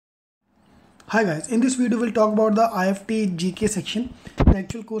Hi guys, in this video we'll talk about the IIFT GK section, the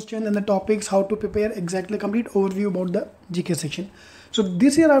actual question and the topics, how to prepare, exactly complete overview about the GK section. So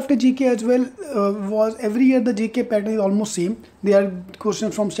this year IIFT GK as well was every year the GK pattern is almost same. There are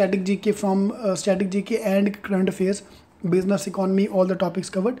questions from static GK, and current affairs, business, economy, all the topics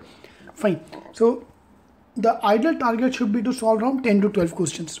covered. Fine. So the ideal target should be to solve around 10 to 12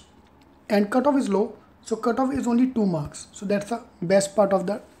 questions, and cutoff is low. So cutoff is only 2 marks. So that's the best part of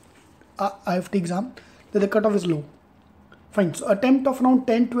the IIFT exam, that the cutoff is low. Fine. So attempt of around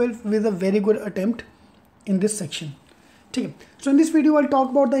 10-12 with a very good attempt in this section. Okay. So in this video I'll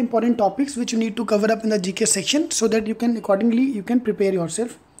talk about the important topics which you need to cover up in the GK section so that you can accordingly prepare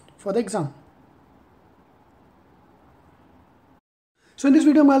yourself for the exam. So in this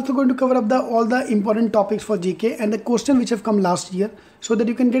video I'm also going to cover up all the important topics for GK and the question which have come last year, so that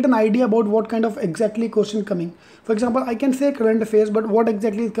you can get an idea about what kind of exactly question coming. For example, I can say current affairs, but what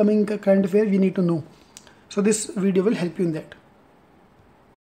exactly is coming in current affairs we need to know. So this video will help you in that.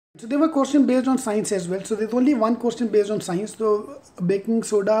 So there were questions based on science as well. So there's only one question based on science. So baking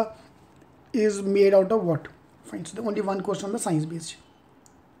soda is made out of what? Fine. So the only one question on the science based.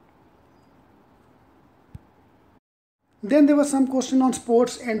 Then there was some question on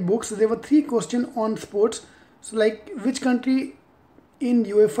sports and books. There were 3 questions on sports. So like, which country in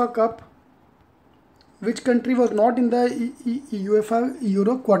UEFA Cup, which country was not in the UEFA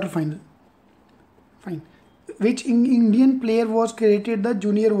Euro quarterfinal? Fine. Which Indian player was created the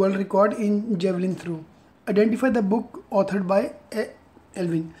junior world record in javelin throw? Identify the book authored by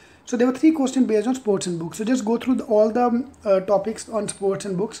Elvin. So there were 3 questions based on sports and books. So just go through all the topics on sports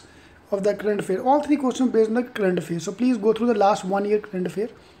and books of the current affair. All 3 questions based on the current affair. So please go through the last 1 year current affair.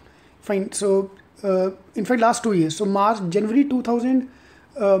 Fine. So in fact last 2 years. So January 2000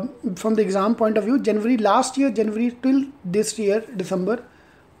 from the exam point of view, last year January till this year December,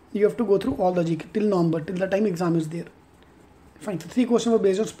 you have to go through all the GK till November, till the time exam is there. Fine. So 3 questions were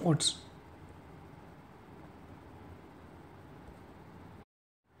based on sports.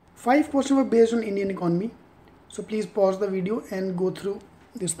 5 questions were based on Indian economy. So please pause the video and go through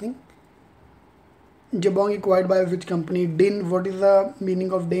this thing. Jabong acquired by which company? DIN, what is the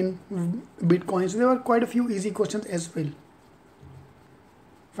meaning of DIN? Bitcoin. So there were quite a few easy questions as well.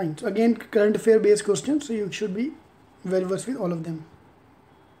 Fine. So again, current affair based questions. So you should be well versed with all of them.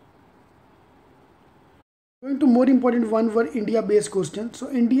 Going to more important one were India based questions. So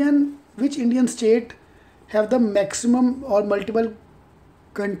which Indian state have the maximum or multiple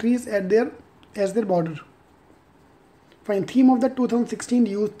countries as their border? Fine. Theme of the 2016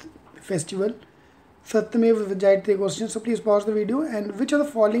 Youth Festival. Satyamev Jayate question. So please pause the video. And which of the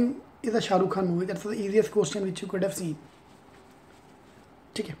following is a Shah Rukh Khan movie? That's the easiest question which you could have seen.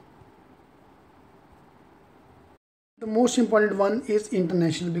 Okay. The most important one is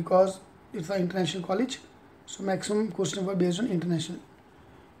international, because it's an international college. So maximum questions were based on international.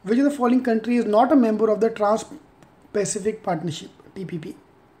 Which of the following country is not a member of the Trans-Pacific Partnership, TPP?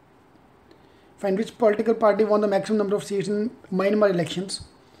 Find which political party won the maximum number of seats in Myanmar elections?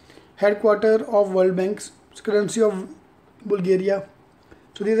 Headquarter of World Bank's, currency of Bulgaria.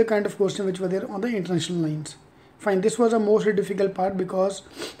 So these are the kind of questions which were there on the international lines. Fine. This was a most difficult part, because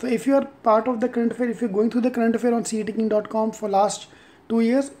so if you are part of the current affair, if you're going through the current affair on Cetking.com for last 2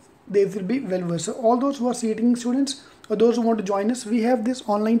 years, they will be well versed. So all those who are Cetking students or those who want to join us, we have this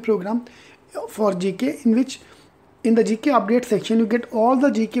online program for GK, in which in the GK update section you get all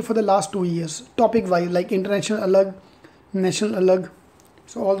the GK for the last 2 years, topic wise, like international alag, national alag.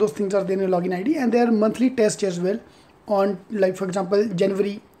 So all those things are there in your login ID, and there are monthly tests as well on, like for example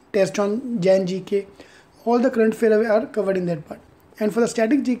January test on Jan GK. All the current affair are covered in that part. And for the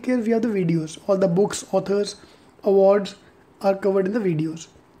static GK we have the videos. All the books, authors, awards are covered in the videos.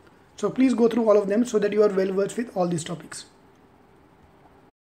 So please go through all of them so that you are well versed with all these topics.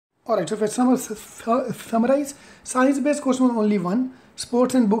 Alright, so if summarize, science based question was only 1,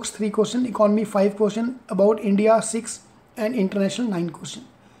 sports and books 3 question, economy 5 question, about India 6, and international 9 question.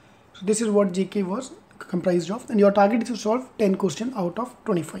 So this is what GK was comprised of, and your target is to solve 10 question out of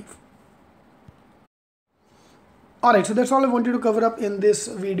 25. Alright, so that's all I wanted to cover up in this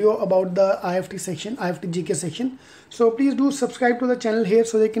video about the IIFT section, IIFT GK section. So please do subscribe to the channel here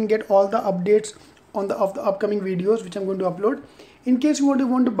so they can get all the updates of the upcoming videos which I'm going to upload. In case you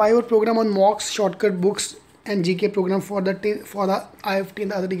want to buy our program on mocks, shortcut books, and GK program for the IIFT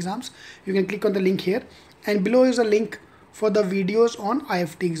and the other exams, you can click on the link here, and below is a link for the videos on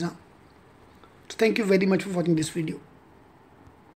IIFT exam. So thank you very much for watching this video.